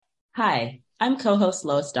Hi, I'm co-host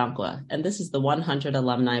Lois Donkwa, and this is the 100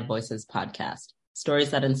 Alumni Voices podcast, Stories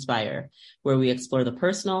That Inspire, where we explore the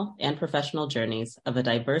personal and professional journeys of a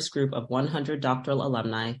diverse group of 100 doctoral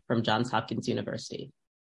alumni from Johns Hopkins University.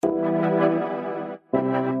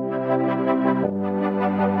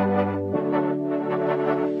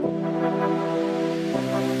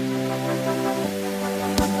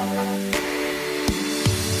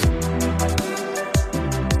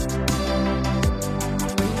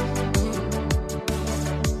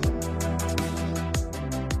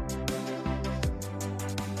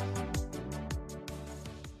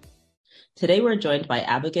 Today, we're joined by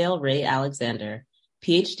Abigail RayAlexander,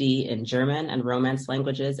 PhD in German and Romance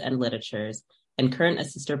languages and literatures, and current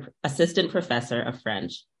assistant professor of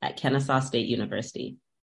French at Kennesaw State University.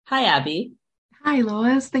 Hi, Abby. Hi,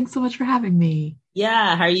 Lois. Thanks so much for having me.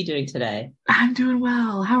 Yeah, how are you doing today? I'm doing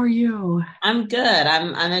well. How are you? I'm good.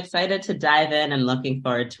 I'm excited to dive in and looking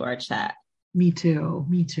forward to our chat. Me too.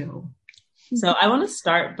 Me too. So I want to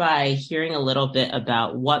start by hearing a little bit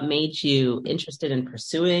about what made you interested in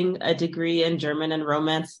pursuing a degree in German and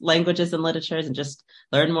Romance languages and literatures, and just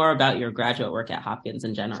learn more about your graduate work at Hopkins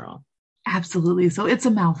in general. Absolutely. So it's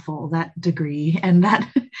a mouthful, that degree. And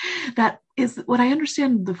that is what I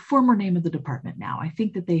understand the former name of the department now. I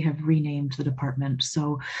think that they have renamed the department.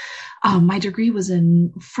 So my degree was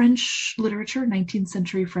in French literature, 19th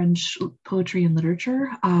century French poetry and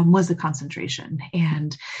literature, was a concentration.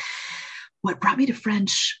 And what brought me to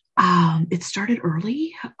French, it started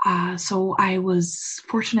early. So I was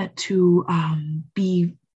fortunate to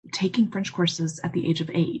be taking French courses at the age of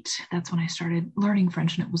 8. That's when I started learning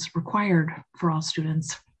French, and it was required for all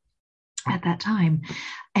students at that time.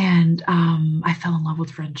 And I fell in love with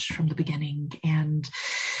French from the beginning. And,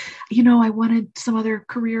 I wanted some other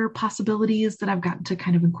career possibilities that I've gotten to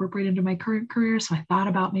kind of incorporate into my current career. So I thought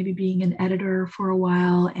about maybe being an editor for a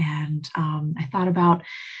while. And I thought about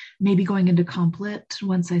maybe going into comp lit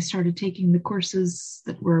once I started taking the courses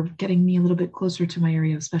that were getting me a little bit closer to my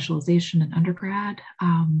area of specialization in undergrad.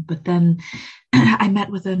 But then I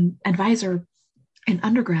met with an advisor in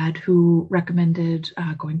undergrad who recommended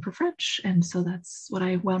going for French. And so that's what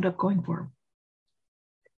I wound up going for.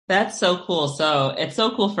 That's so cool. So it's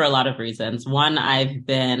so cool for a lot of reasons. One, I've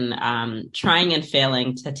been trying and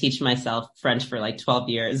failing to teach myself French for like 12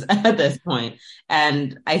 years at this point.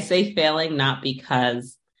 And I say failing not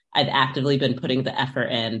because I've actively been putting the effort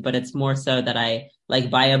in, but it's more so that I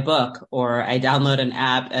buy a book or I download an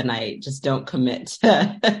app and I just don't commit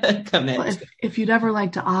to commit. Well, if you'd ever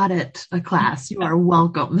like to audit a class, you are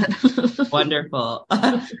welcome. Wonderful.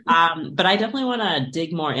 But I definitely want to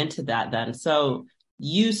dig more into that then. So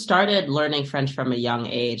you started learning French from a young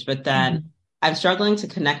age, but then I'm struggling to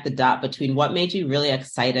connect the dot between what made you really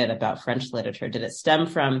excited about French literature. Did it stem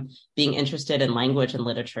from being interested in language and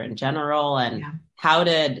literature in general? And how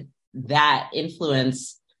did that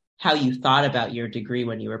influence how you thought about your degree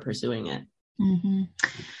when you were pursuing it? Mm-hmm.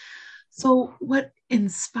 So what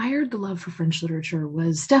inspired the love for French literature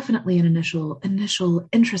was definitely an initial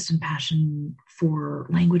interest and passion for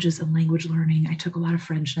languages and language learning. I took a lot of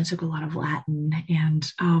French and I took a lot of Latin,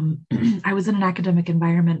 and I was in an academic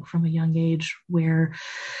environment from a young age where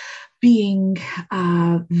being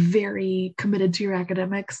very committed to your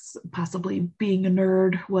academics, possibly being a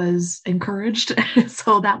nerd, was encouraged.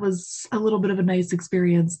 So that was a little bit of a nice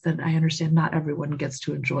experience that I understand not everyone gets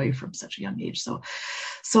to enjoy from such a young age. So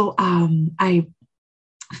I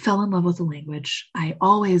fell in love with the language. I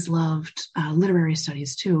always loved literary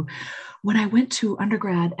studies too. When I went to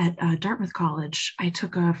undergrad at Dartmouth College, I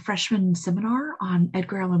took a freshman seminar on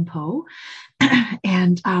Edgar Allan Poe,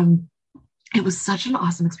 and it was such an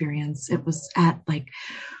awesome experience. It was at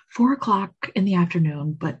 4:00 in the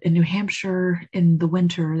afternoon, but in New Hampshire in the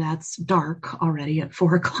winter, that's dark already at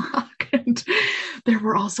 4:00. And there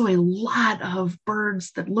were also a lot of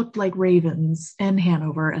birds that looked like ravens in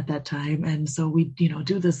Hanover at that time. And so we,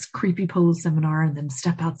 do this creepy Poe seminar and then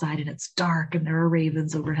step outside and it's dark and there are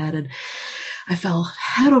ravens overhead. And I fell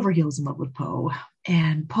head over heels in love with Poe.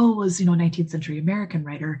 And Poe was, 19th century American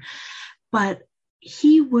writer, but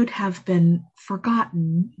he would have been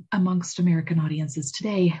forgotten amongst American audiences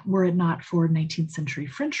today were it not for 19th century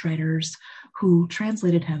French writers who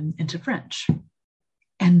translated him into French.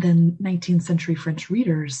 And then 19th century French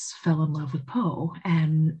readers fell in love with Poe.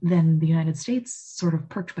 And then the United States sort of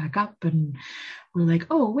perked back up and were like,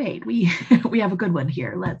 oh, wait, we have a good one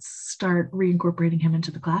here. Let's start reincorporating him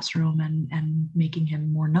into the classroom and making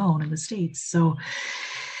him more known in the States. So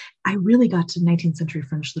I really got to 19th century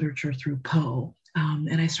French literature through Poe.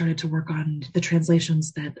 And I started to work on the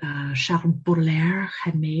translations that Charles Baudelaire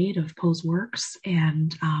had made of Poe's works.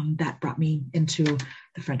 And that brought me into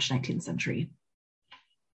the French 19th century.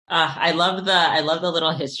 I love the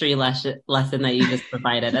little history lesson that you just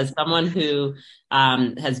provided. As someone who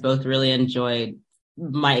has both really enjoyed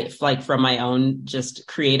from my own just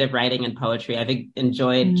creative writing and poetry, I've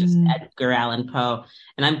enjoyed just Edgar Allan Poe.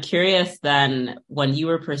 And I'm curious then, when you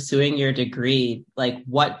were pursuing your degree, like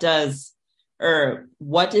what direction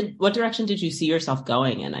did you see yourself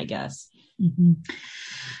going in, I guess? Mm-hmm.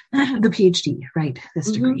 The PhD, right?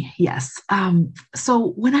 This degree. Yes. So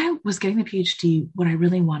when I was getting the PhD, what I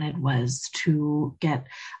really wanted was to get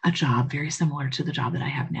a job very similar to the job that I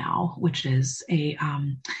have now, which is it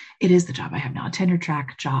is the job I have now, a tenure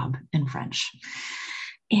track job in French.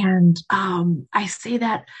 And I say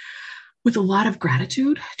that with a lot of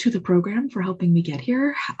gratitude to the program for helping me get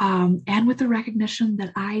here, and with the recognition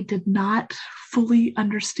that I did not fully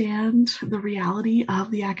understand the reality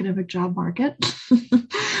of the academic job market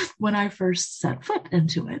when I first set foot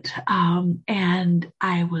into it. And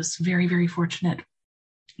I was very, very fortunate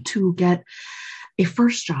to get a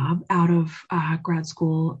first job out of grad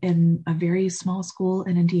school in a very small school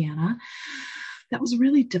in Indiana. That was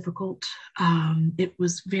really difficult. It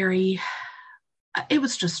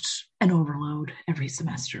was just an overload every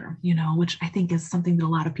semester, which I think is something that a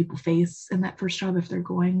lot of people face in that first job if they're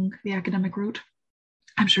going the academic route.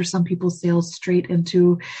 I'm sure some people sail straight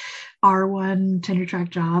into R1 tenure track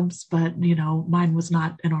jobs, but mine was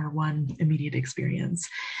not an R1 immediate experience.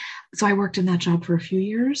 So I worked in that job for a few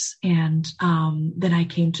years, and then I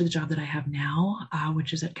came to the job that I have now,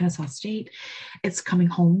 which is at Kennesaw State. It's coming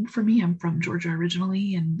home for me. I'm from Georgia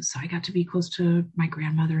originally, and so I got to be close to my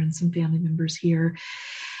grandmother and some family members here.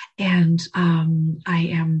 And I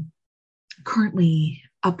am currently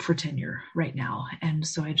up for tenure right now. And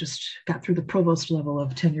so I just got through the provost level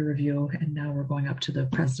of tenure review, and now we're going up to the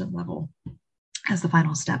president level as the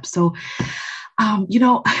final step. So, I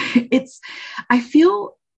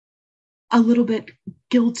feel a little bit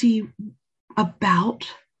guilty about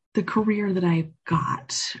the career that I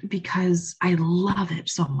got because I love it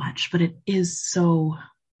so much, but it is so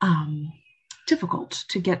difficult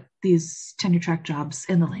to get these tenure track jobs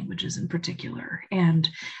in the languages in particular. And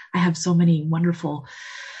I have so many wonderful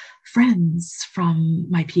friends from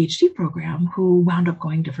my PhD program who wound up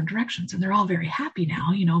going different directions, and they're all very happy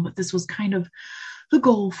now, but this was kind of the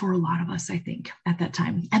goal for a lot of us, I think, at that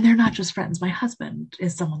time. And they're not just friends. My husband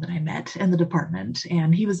is someone that I met in the department,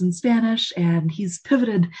 and he was in Spanish, and he's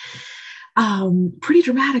pivoted pretty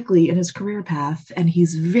dramatically in his career path, and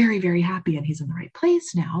he's very, very happy, and he's in the right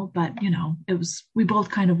place now. But, we both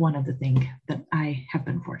kind of wanted the thing that I have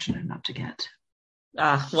been fortunate enough to get.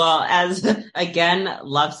 Well,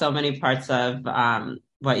 love so many parts of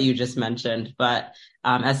what you just mentioned, but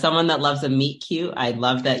as someone that loves a meet cute, I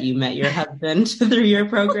love that you met your husband through your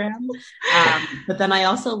program. But then I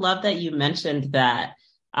also love that you mentioned that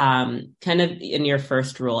kind of in your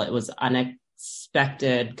first role, it was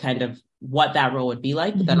unexpected kind of what that role would be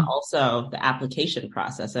like, but then also the application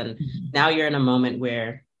process. And now you're in a moment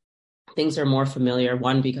where things are more familiar,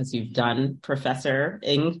 one, because you've done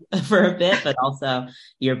professoring for a bit, but also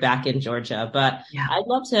you're back in Georgia. But yeah. I'd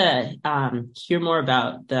love to hear more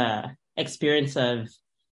about the experience of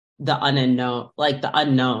the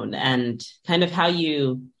unknown and kind of how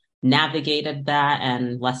you navigated that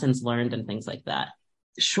and lessons learned and things like that.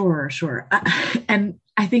 Sure. And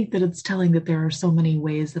I think that it's telling that there are so many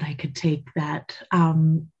ways that I could take that,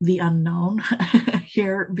 the unknown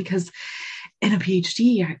here, because in a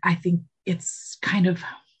PhD, I think it's kind of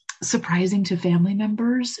surprising to family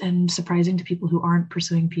members and surprising to people who aren't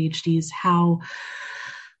pursuing PhDs how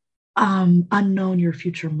unknown your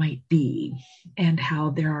future might be, and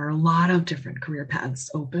how there are a lot of different career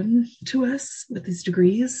paths open to us with these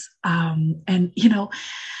degrees. And,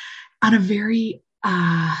 on a very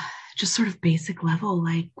just sort of basic level,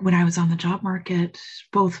 like when I was on the job market,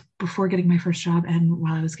 both before getting my first job and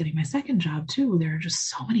while I was getting my second job too, there are just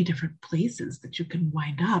so many different places that you can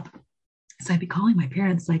wind up. So I'd be calling my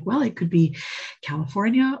parents like, well, it could be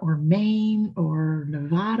California or Maine or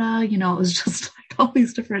Nevada. It was just like all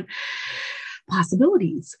these different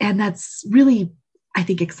possibilities. And that's really, I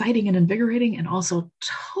think, exciting and invigorating, and also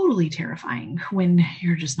totally terrifying when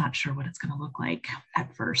you're just not sure what it's going to look like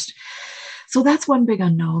at first. So that's one big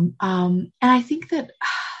unknown. And I think that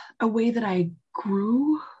a way that I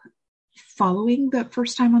grew following that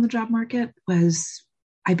first time on the job market was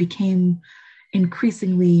I became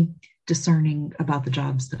increasingly discerning about the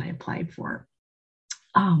jobs that I applied for,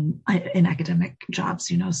 in academic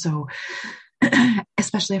jobs, so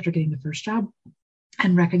especially after getting the first job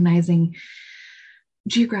and recognizing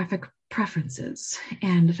geographic preferences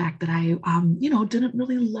and the fact that I, didn't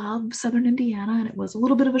really love Southern Indiana, and it was a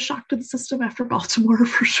little bit of a shock to the system after Baltimore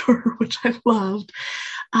for sure, which I loved.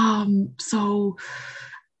 So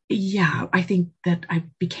yeah, I think that I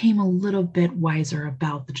became a little bit wiser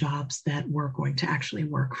about the jobs that were going to actually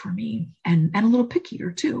work for me, and a little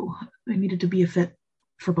pickier too. I needed to be a fit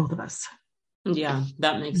for both of us. Yeah,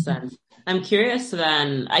 that makes sense. I'm curious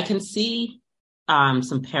then, I can see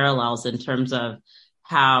some parallels in terms of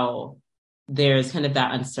how there's kind of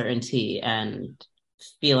that uncertainty and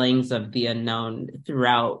feelings of the unknown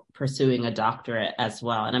throughout pursuing a doctorate as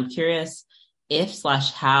well. And I'm curious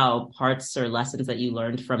if/how parts or lessons that you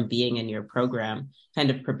learned from being in your program kind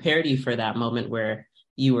of prepared you for that moment where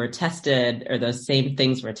you were tested or those same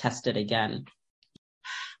things were tested again.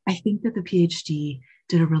 I think that the PhD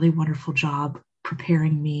did a really wonderful job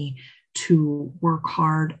preparing me to work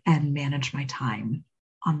hard and manage my time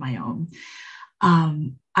on my own.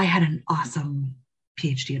 I had an awesome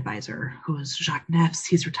PhD advisor who was Jacques Neffs.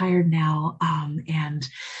 He's retired now, and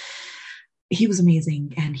he was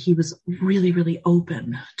amazing, and he was really, really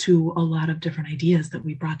open to a lot of different ideas that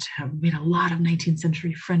we brought to him. We had a lot of 19th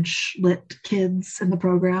century French lit kids in the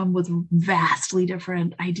program with vastly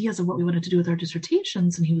different ideas of what we wanted to do with our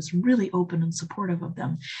dissertations, and he was really open and supportive of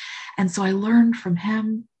them. And so I learned from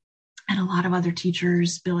him and a lot of other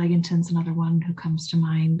teachers. Bill Egginton's another one who comes to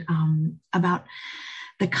mind, about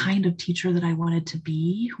the kind of teacher that I wanted to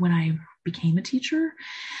be when I became a teacher.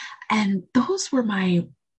 And those were my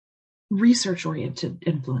research-oriented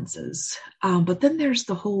influences. But then there's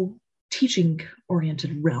the whole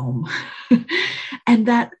teaching-oriented realm. And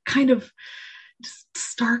that kind of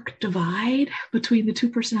stark divide between the two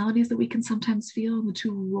personalities that we can sometimes feel in the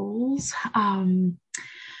two roles. I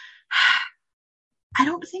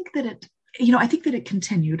don't think that I think that it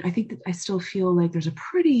continued. I think that I still feel like there's a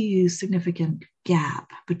pretty significant gap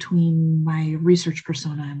between my research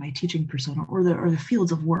persona and my teaching persona, or the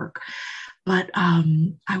fields of work. But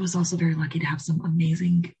I was also very lucky to have some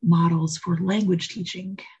amazing models for language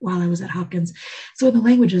teaching while I was at Hopkins. So in the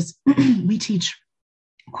languages, we teach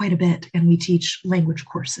quite a bit, and we teach language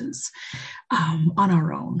courses on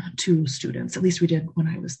our own to students. At least we did when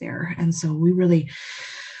I was there. And so we really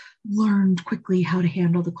learned quickly how to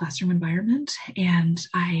handle the classroom environment. And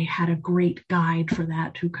I had a great guide for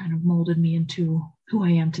that who kind of molded me into who I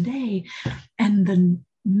am today. And the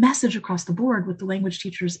message across the board with the language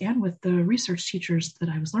teachers and with the research teachers that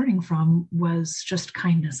I was learning from was just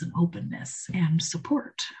kindness and openness and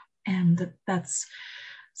support. And that's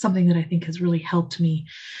something that I think has really helped me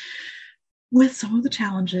with some of the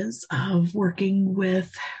challenges of working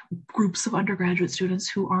with groups of undergraduate students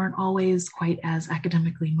who aren't always quite as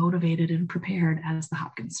academically motivated and prepared as the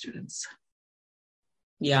Hopkins students.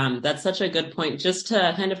 Yeah, that's such a good point. Just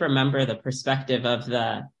to kind of remember the perspective of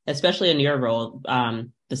especially in your role,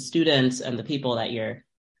 the students and the people that you're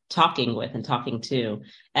talking with and talking to.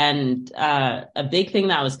 And a big thing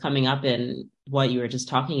that was coming up in what you were just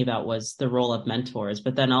talking about was the role of mentors,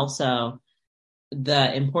 but then also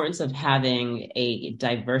the importance of having a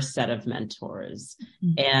diverse set of mentors.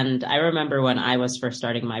 Mm-hmm. And I remember when I was first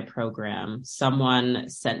starting my program, someone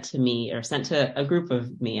sent to a group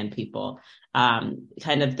of me and people,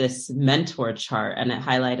 kind of this mentor chart, and it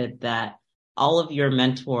highlighted that all of your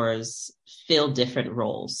mentors fill different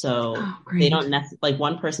roles. So they don't like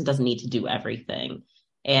one person doesn't need to do everything.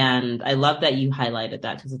 And I love that you highlighted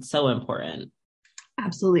that because it's so important.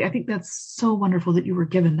 Absolutely. I think that's so wonderful that you were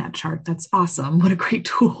given that chart. That's awesome. What a great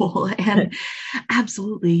tool. And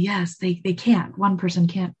absolutely, yes, they can't. One person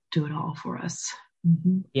can't do it all for us.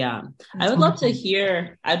 Mm-hmm. Yeah. I'd love to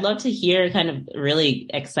hear kind of really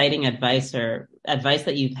exciting advice or advice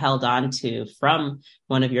that you've held on to from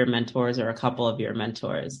one of your mentors or a couple of your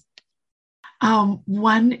mentors.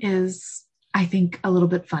 One is, I think, a little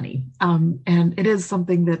bit funny. And it is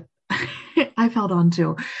something that I've held on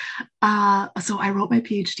to. So I wrote my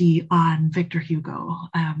PhD on Victor Hugo,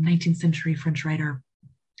 19th century French writer.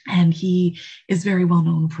 And he is very well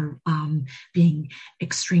known for being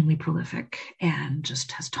extremely prolific and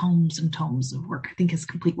just has tomes and tomes of work. I think his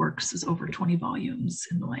complete works is over 20 volumes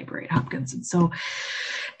in the library at Hopkins. And so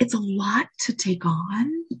it's a lot to take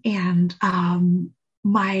on. And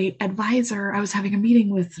my advisor, I was having a meeting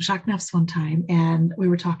with Jacques Neffs one time, and we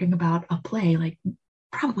were talking about a play, like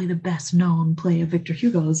probably the best known play of Victor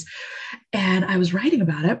Hugo's. And I was writing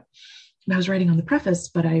about it. I was writing on the preface,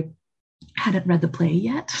 but I hadn't read the play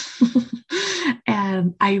yet.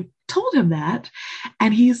 And I told him that,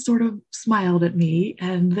 and he sort of smiled at me.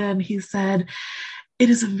 And then he said, it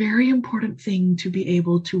is a very important thing to be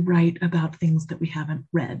able to write about things that we haven't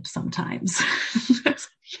read sometimes.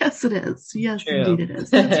 Yes, it is. Yes, True. indeed it is.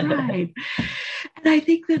 That's right. And I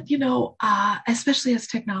think that, especially as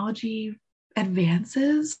technology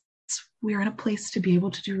advances, we're in a place to be able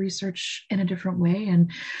to do research in a different way. And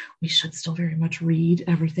we should still very much read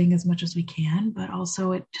everything as much as we can. But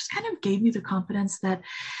also, it just kind of gave me the confidence that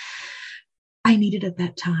I needed at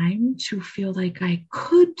that time to feel like I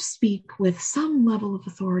could speak with some level of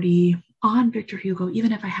authority on Victor Hugo,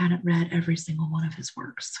 even if I hadn't read every single one of his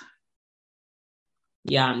works.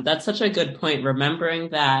 Yeah, that's such a good point.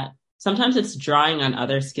 Remembering that sometimes it's drawing on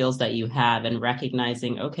other skills that you have and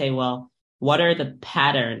recognizing, okay, well, what are the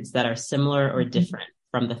patterns that are similar or different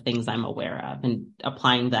from the things I'm aware of, and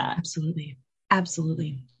applying that. Absolutely.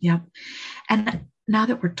 Absolutely. Yeah. And now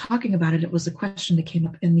that we're talking about it, it was a question that came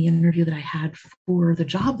up in the interview that I had for the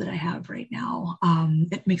job that I have right now.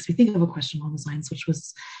 It makes me think of a question along those lines, which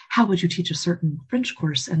was, how would you teach a certain French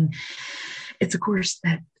course? And it's a course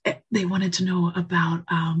that they wanted to know about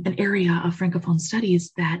an area of Francophone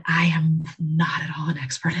studies that I am not at all an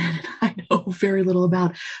expert in. I know very little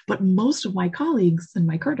about, but most of my colleagues in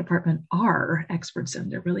my current department are experts in.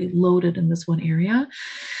 They're really loaded in this one area.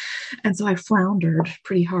 And so I floundered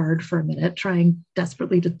pretty hard for a minute, trying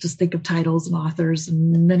desperately to just think of titles and authors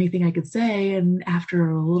and anything I could say. And after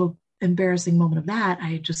a little embarrassing moment of that,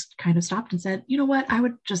 I just kind of stopped and said, you know what, I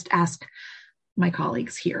would just ask my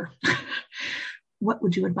colleagues here, what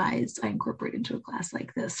would you advise I incorporate into a class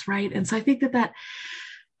like this, right? And so I think that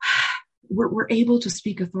we're able to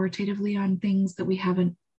speak authoritatively on things that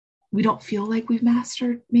we don't feel like we've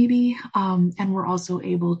mastered, maybe. And we're also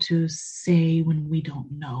able to say when we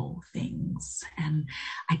don't know things. And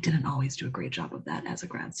I didn't always do a great job of that as a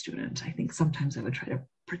grad student. I think sometimes I would try to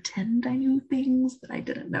pretend I knew things that I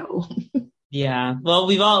didn't know. Yeah. Well,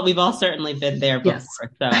 we've all certainly been there before. Yes.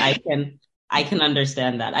 So I can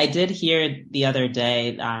understand that. I did hear the other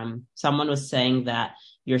day, someone was saying that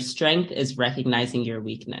your strength is recognizing your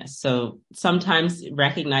weakness. So sometimes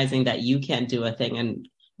recognizing that you can't do a thing and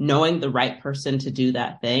knowing the right person to do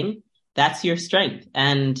that thing, that's your strength.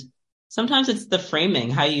 And sometimes it's the framing,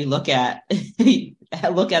 how you look at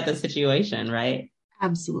the situation, right?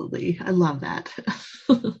 Absolutely. I love that.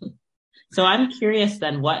 So I'm curious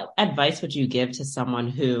then, what advice would you give to someone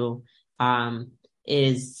who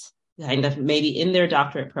is kind of maybe in their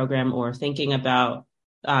doctorate program or thinking about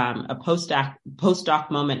a postdoc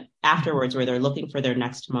moment afterwards, where they're looking for their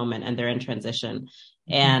next moment and they're in transition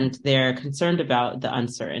and they're concerned about the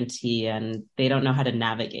uncertainty and they don't know how to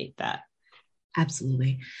navigate that?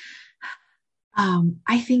 Absolutely.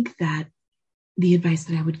 I think that the advice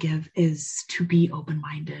that I would give is to be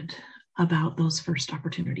open-minded about those first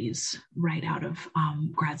opportunities right out of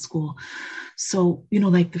grad school. So,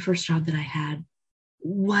 like the first job that I had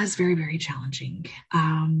was very, very challenging.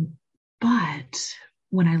 But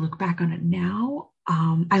when I look back on it now,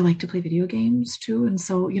 I like to play video games too. And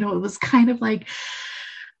so, it was kind of like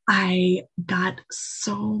I got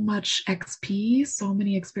so much XP, so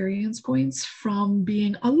many experience points from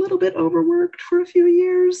being a little bit overworked for a few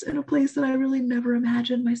years in a place that I really never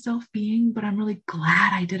imagined myself being. But I'm really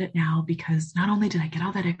glad I did it now, because not only did I get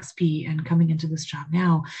all that XP, and coming into this job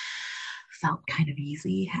now felt kind of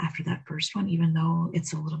easy after that first one, even though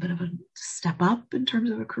it's a little bit of a step up in terms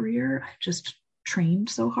of a career. I just trained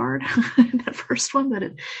so hard in that first one that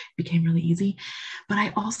it became really easy. But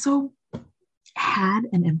I also had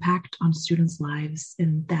an impact on students' lives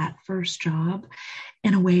in that first job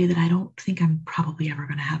in a way that I don't think I'm probably ever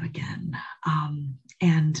going to have again.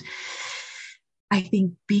 And I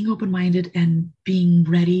think being open-minded and being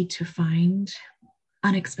ready to find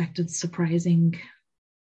unexpected, surprising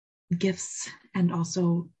gifts and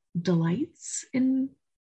also delights in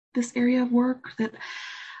this area of work that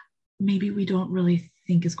maybe we don't really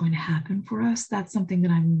think is going to happen for us. That's something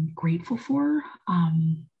that I'm grateful for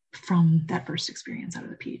from that first experience out of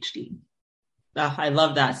the PhD. I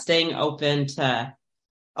love that. Staying open to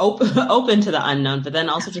the unknown, but then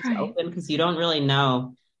also That's just right. open, because you don't really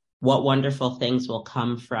know what wonderful things will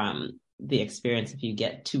come from the experience if you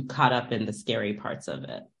get too caught up in the scary parts of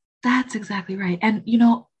it. That's exactly right. And,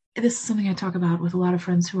 this is something I talk about with a lot of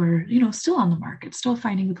friends who are, still on the market, still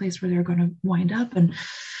finding the place where they're going to wind up. And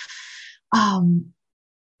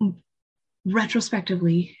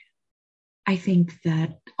retrospectively, I think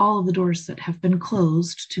that all of the doors that have been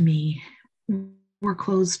closed to me were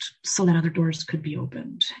closed so that other doors could be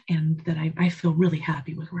opened, and that I feel really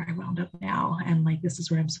happy with where I wound up now. And like, this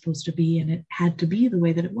is where I'm supposed to be. And it had to be the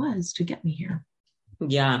way that it was to get me here.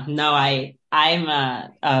 Yeah, no, I'm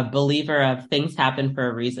a believer of things happen for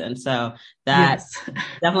a reason. So that Yes.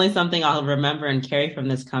 definitely something I'll remember and carry from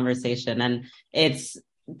this conversation. And it's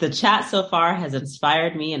the chat so far has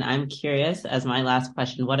inspired me, and I'm curious as my last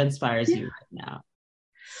question, what inspires Yeah. you right now?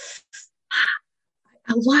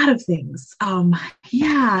 A lot of things.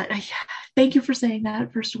 Yeah. Thank you for saying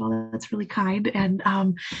that. First of all, that's really kind. And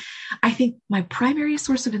I think my primary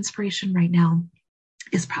source of inspiration right now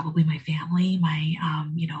is probably my family, my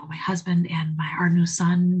husband and our new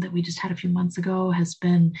son that we just had a few months ago has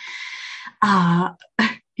been, uh,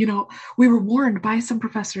 we were warned by some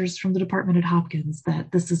professors from the department at Hopkins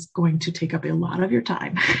that this is going to take up a lot of your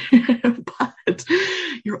time, but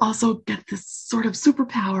you also get this sort of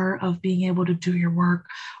superpower of being able to do your work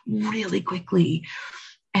really quickly.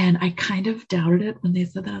 And I kind of doubted it when they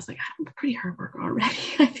said that. I was like, I'm a pretty hard worker already.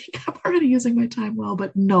 I think I'm already using my time well,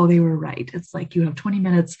 but no, they were right. It's like you have 20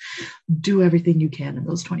 minutes, do everything you can in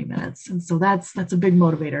those 20 minutes. And so that's a big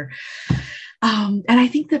motivator. And I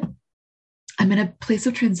think that I'm in a place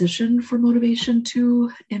of transition for motivation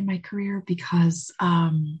too in my career because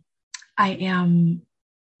I am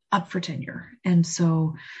up for tenure. And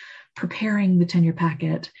so preparing the tenure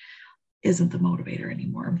packet isn't the motivator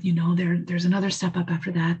anymore. There's another step up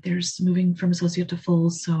after that. There's moving from associate to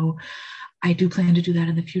full. So I do plan to do that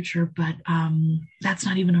in the future, but that's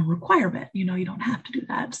not even a requirement. You don't have to do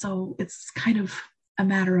that. So it's kind of a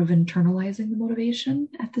matter of internalizing the motivation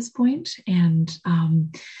at this point. And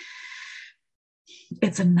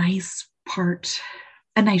it's a nice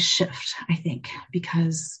shift, I think,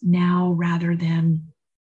 because now rather than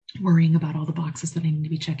worrying about all the boxes that I need to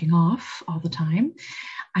be checking off all the time,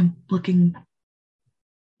 I'm looking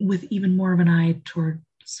with even more of an eye towards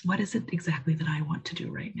what is it exactly that I want to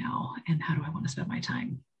do right now and how do I want to spend my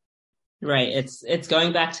time? Right. It's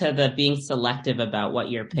going back to the being selective about what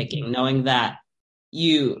you're picking, knowing that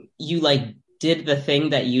you like did the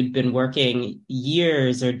thing that you'd been working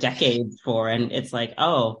years or decades for, and it's like,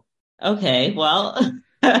 oh, okay, well,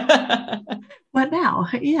 What now?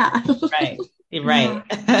 Yeah. right, Yeah. right.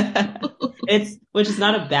 It's which is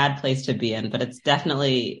not a bad place to be in, but it's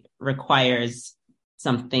definitely requires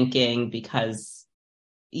some thinking because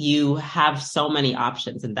you have so many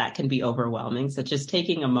options and that can be overwhelming. So just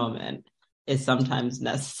taking a moment is sometimes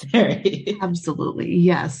necessary. Absolutely.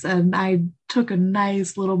 Yes. And I took a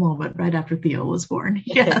nice little moment right after Theo was born.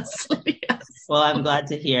 Yes. Yes. Well, I'm glad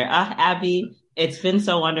to hear. Abby, it's been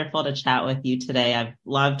so wonderful to chat with you today. I've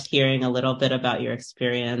loved hearing a little bit about your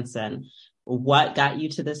experience and what got you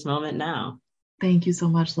to this moment now. Thank you so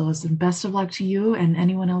much, Lois, and best of luck to you and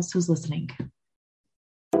anyone else who's listening.